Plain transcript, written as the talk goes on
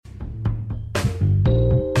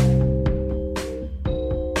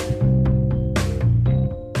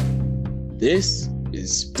This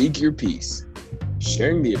is Speak Your Piece,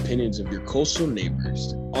 sharing the opinions of your coastal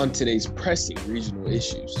neighbors on today's pressing regional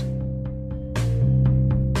issues.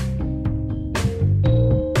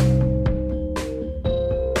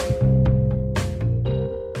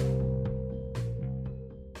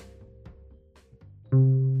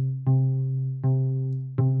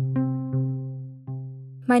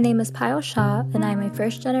 My name is Payal Shah, and I am a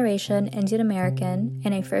first-generation Indian American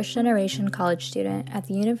and a first-generation college student at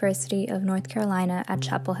the University of North Carolina at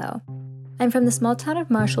Chapel Hill. I'm from the small town of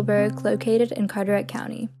Marshallburg, located in Carteret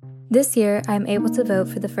County. This year, I am able to vote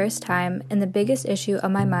for the first time, and the biggest issue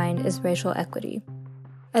on my mind is racial equity.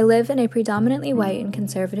 I live in a predominantly white and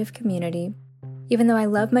conservative community. Even though I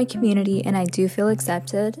love my community and I do feel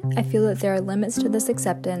accepted, I feel that there are limits to this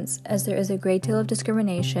acceptance, as there is a great deal of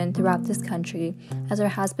discrimination throughout this country, as there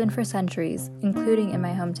has been for centuries, including in my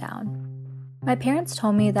hometown. My parents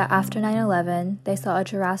told me that after 9/11, they saw a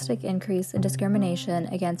drastic increase in discrimination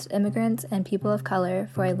against immigrants and people of color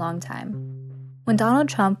for a long time. When Donald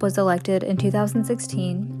Trump was elected in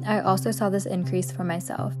 2016, I also saw this increase for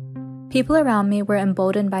myself. People around me were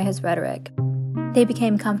emboldened by his rhetoric. They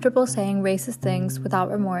became comfortable saying racist things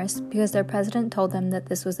without remorse because their president told them that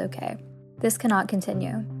this was okay. This cannot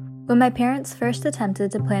continue. When my parents first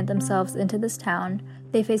attempted to plant themselves into this town,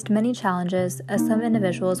 they faced many challenges as some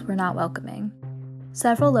individuals were not welcoming.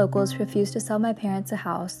 Several locals refused to sell my parents a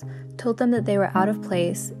house, told them that they were out of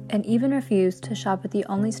place, and even refused to shop at the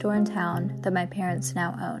only store in town that my parents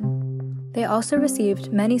now own. They also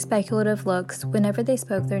received many speculative looks whenever they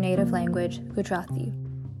spoke their native language, Gujarati.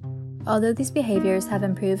 Although these behaviors have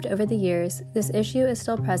improved over the years, this issue is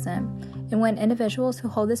still present, and when individuals who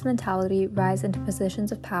hold this mentality rise into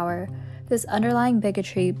positions of power, this underlying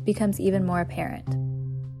bigotry becomes even more apparent.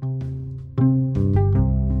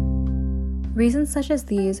 Reasons such as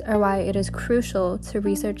these are why it is crucial to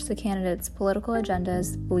research the candidates' political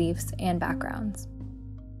agendas, beliefs, and backgrounds.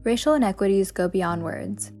 Racial inequities go beyond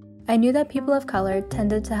words. I knew that people of color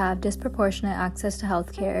tended to have disproportionate access to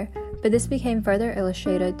healthcare, but this became further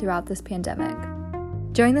illustrated throughout this pandemic.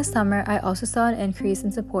 During the summer, I also saw an increase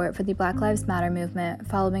in support for the Black Lives Matter movement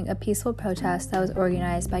following a peaceful protest that was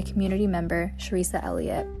organized by community member Sharissa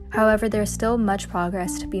Elliott. However, there is still much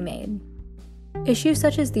progress to be made. Issues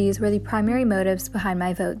such as these were the primary motives behind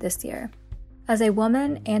my vote this year. As a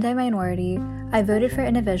woman and a minority, I voted for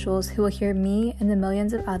individuals who will hear me and the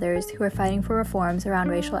millions of others who are fighting for reforms around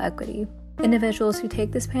racial equity. Individuals who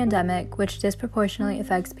take this pandemic, which disproportionately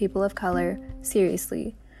affects people of color,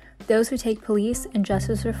 seriously. Those who take police and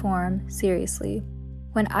justice reform seriously.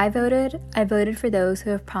 When I voted for those who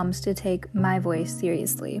have promised to take my voice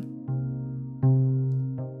seriously.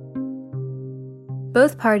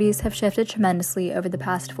 Both parties have shifted tremendously over the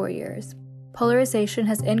past 4 years. Polarization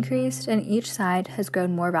has increased and each side has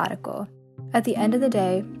grown more radical. At the end of the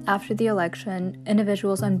day, after the election,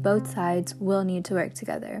 individuals on both sides will need to work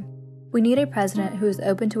together. We need a president who is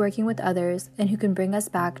open to working with others and who can bring us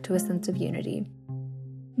back to a sense of unity.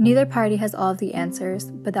 Neither party has all of the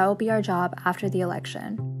answers, but that will be our job after the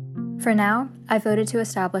election. For now, I voted to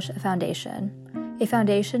establish a foundation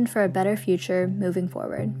for a better future moving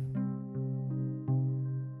forward.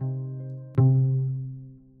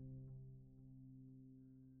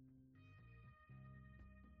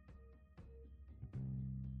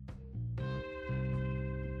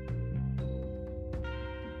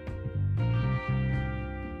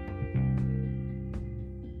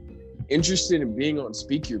 Interested in being on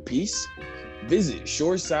Speak Your Piece? Visit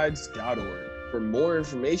shoresides.org for more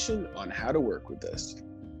information on how to work with us.